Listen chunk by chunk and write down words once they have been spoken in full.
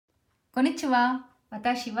Konnichiwa,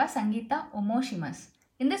 watashi wa Sangita omoshimasu.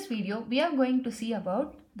 In this video, we are going to see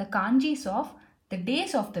about the kanjis of the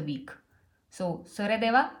days of the week. So,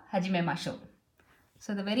 soredewa hajimemashou.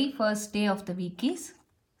 So, the very first day of the week is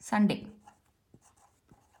Sunday.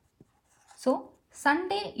 So,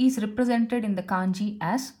 Sunday is represented in the kanji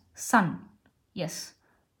as sun. Yes.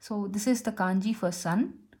 So, this is the kanji for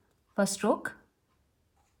sun. First stroke,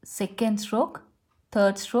 second stroke,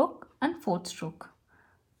 third stroke and fourth stroke.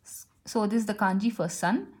 So this is the kanji for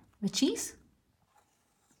sun, which is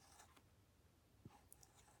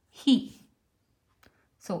he.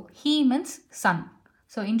 So he means sun.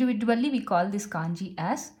 So individually we call this kanji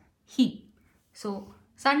as he. So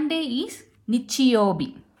Sunday is nichi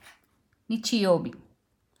youbi. Nichi youbi.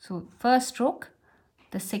 So first stroke,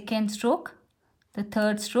 the second stroke, the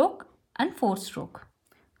third stroke and fourth stroke.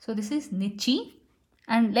 So this is nichi,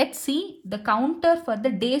 and let's see the counter for the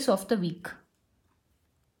days of the week.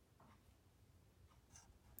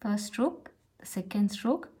 First stroke, the second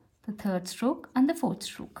stroke, the third stroke and the fourth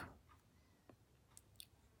stroke.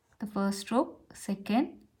 The first stroke,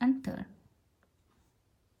 second and third.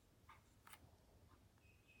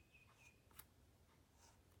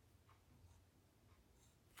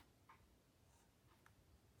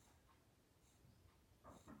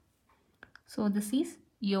 So this is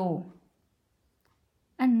yo.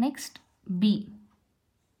 And next B.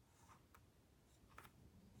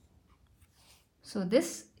 So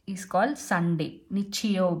this is called Sunday,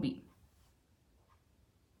 nichi youbi.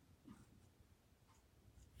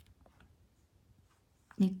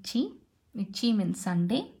 Nichi means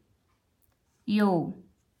Sunday. Yo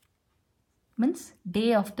means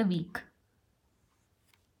day of the week.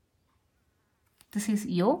 This is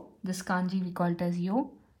yo, this kanji we call it as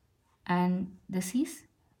yo, and this is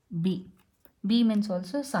B. B means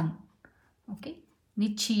also sun. Okay,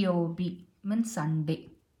 nichi youbi means Sunday.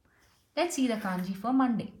 Let's see the kanji for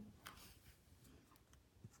Monday.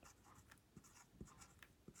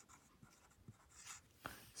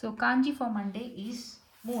 So kanji for Monday is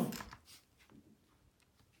moon.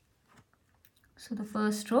 So the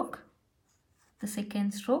first stroke, the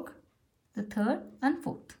second stroke, the third and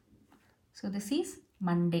fourth. So this is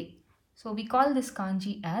Monday. So we call this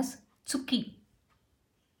kanji as tsuki.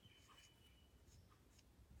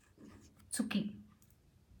 Tsuki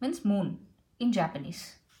means moon in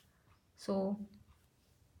Japanese. So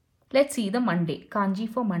let's see the Monday, kanji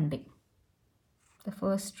for Monday. The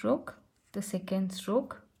first stroke, the second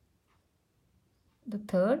stroke, the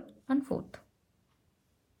third and fourth.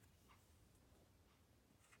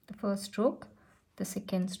 The first stroke, the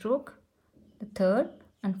second stroke, the third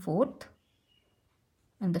and fourth,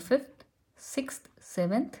 and the fifth, sixth,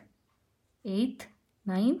 seventh, eighth,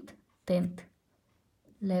 ninth, 10th,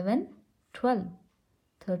 11, 12,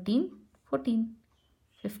 13, 14,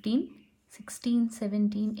 15, 16,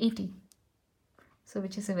 17, 18. So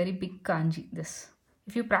which is a very big kanji, this.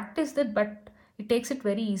 If you practice that, but it takes it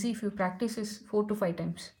very easy if you practice this 4 to 5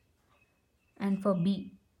 times. And for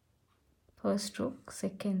B, first stroke,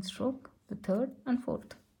 second stroke, the third and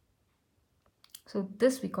fourth. So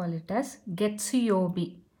this we call it as getsu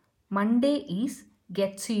youbi. Monday is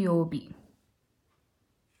getsu youbi.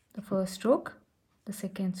 The first stroke, the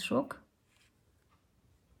second stroke,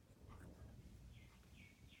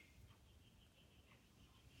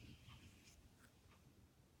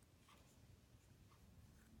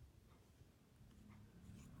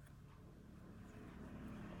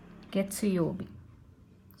 getsu youbi.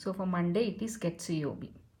 So for Monday it is getsu youbi.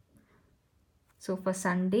 So for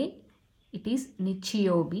Sunday it is nichi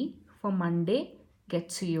youbi. For Monday,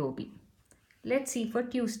 getsu youbi. Let's see for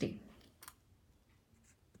Tuesday.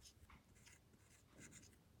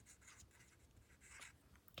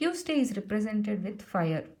 Tuesday is represented with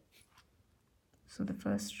fire. So the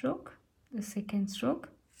first stroke, the second stroke,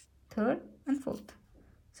 third and fourth.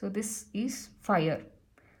 So this is fire.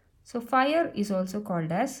 So fire is also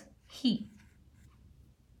called as he.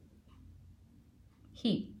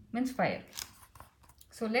 He means fire.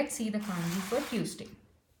 So let's see the kanji for Tuesday.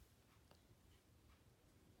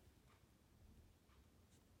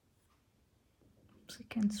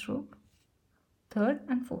 Second stroke, third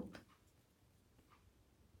and fourth.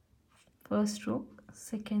 First stroke,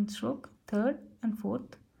 second stroke, third and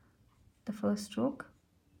fourth. The first stroke,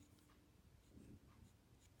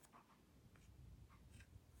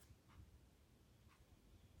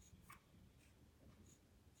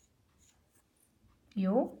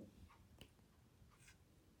 yo,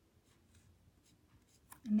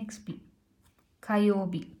 next B,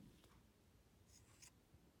 kayobi.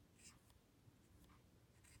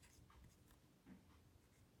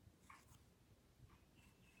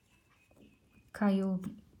 Kayobi.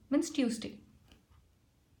 means Tuesday.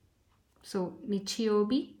 So nichi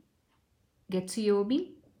youbi, getsu youbi,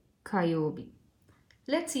 kayobi.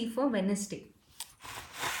 Let's see for Wednesday.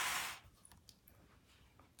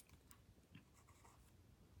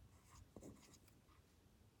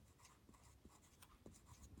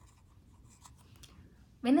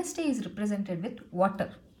 Wednesday is represented with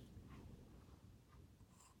water.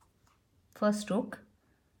 First stroke,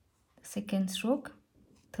 second stroke,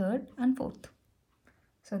 third and fourth.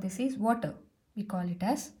 So this is water. We call it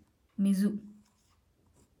as mizu.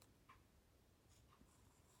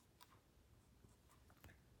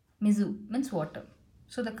 Mizu means water.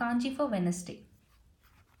 So the kanji for Wednesday.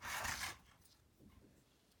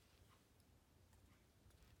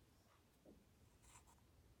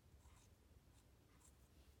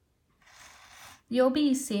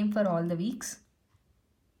 Yobi is same for all the weeks.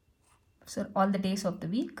 So all the days of the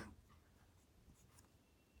week.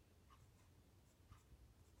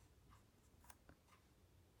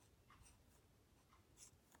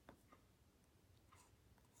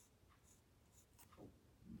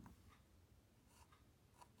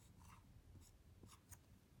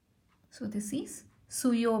 So this is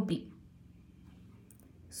suyobi.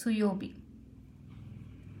 Suyobi.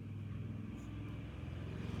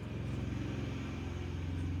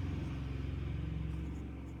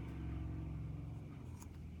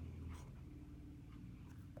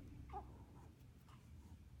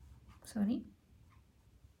 Sorry.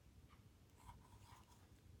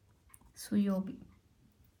 Suyobi.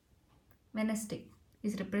 Wednesday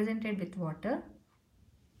is represented with water.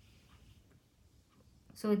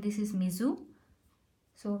 So this is mizu.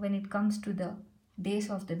 So when it comes to the days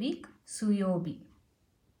of the week, suyobi.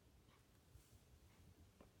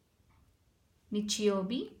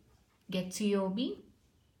 Nichiyobi, getsuyobi,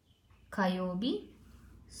 kayobi,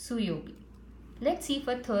 suyobi. Let's see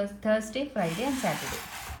for Thursday, Friday and Saturday.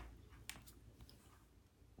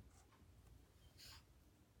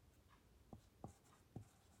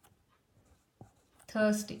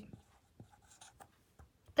 Thursday.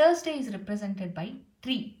 Thursday is represented by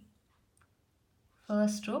tree.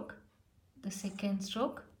 First stroke, the second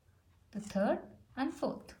stroke, the third and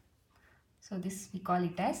fourth. So this we call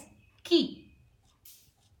it as ki.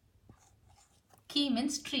 Ki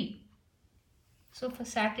means tree. So for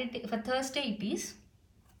Thursday it is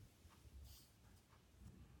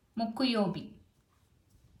mokuyobi.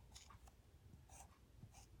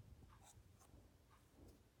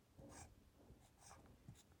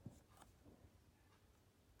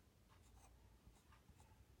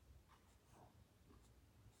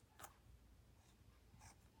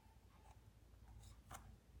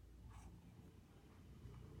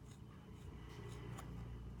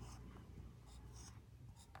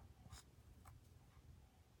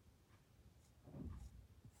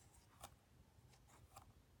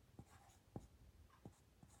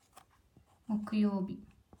 Mokuyobi.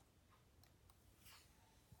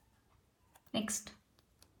 Next,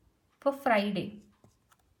 for Friday.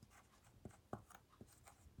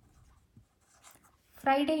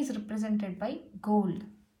 Friday is represented by gold.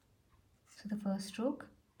 So the first stroke,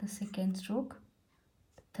 the second stroke,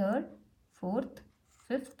 the third, fourth,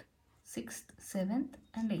 fifth, sixth, seventh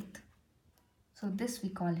and eighth. So this we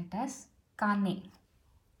call it as kane.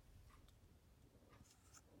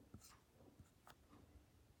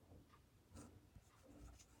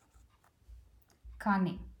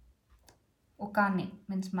 Kane. Okane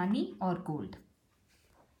means money or gold.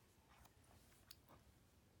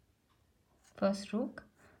 First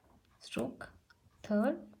stroke,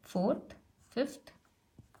 third, fourth, fifth,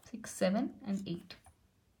 sixth, seventh and eighth.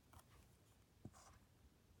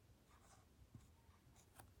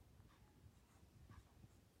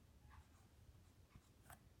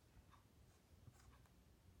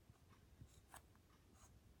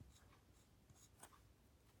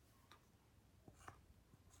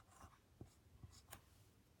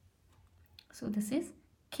 So this is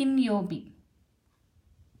kinyobi.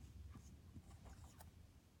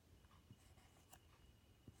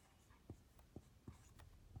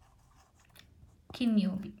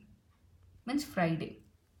 Kinyobi means Friday.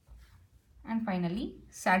 And finally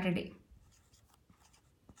Saturday.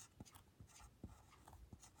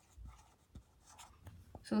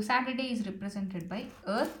 So Saturday is represented by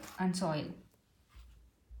earth and soil.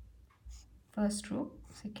 First stroke,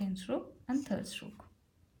 second stroke and third stroke.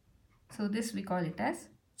 So this we call it as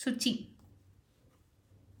suchi.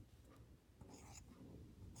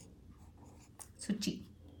 Suchi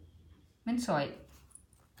means soil.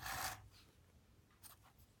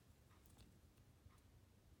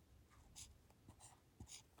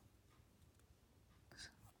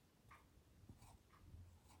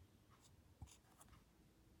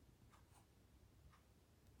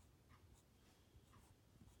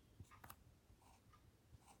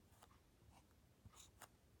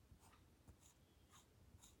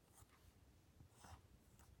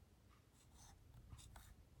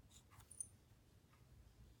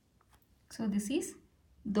 So this is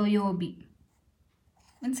doyobi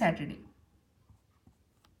on Saturday.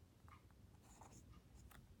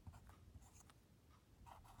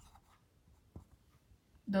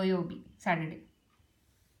 Doyobi, Saturday.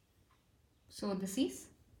 So this is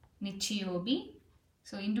nichiobi.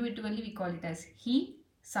 So individually we call it as he,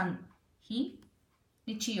 sun. He,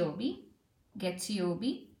 nichiobi,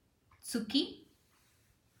 getsuyobi, tsuki.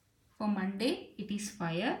 For Monday it is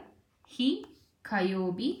fire. He,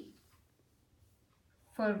 kayobi.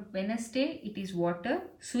 For Wednesday it is water.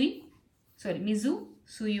 Mizu,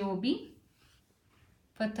 suyobi.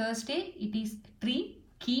 For Thursday it is tree.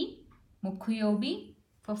 Ki, mokuyobi.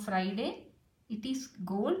 For Friday it is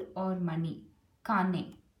gold or money.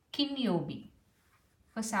 Kane, kinyobi.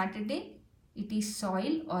 For Saturday it is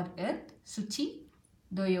soil or earth. Suchi,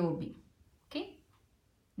 doyobi. Okay.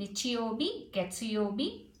 Nichiobi,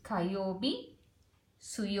 getsuyobi, kayobi,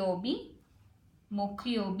 suyobi,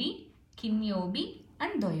 mokuyobi, kinyobi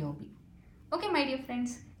and doyobi. Okay, my dear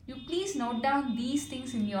friends, you please note down these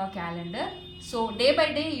things in your calendar. So day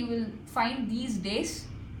by day you will find these days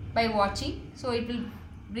by watching. So it will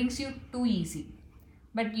brings you too easy.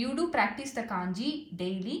 But you do practice the kanji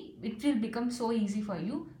daily. It will become so easy for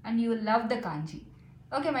you and you will love the kanji.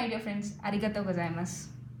 Okay, my dear friends, arigatou gozaimasu.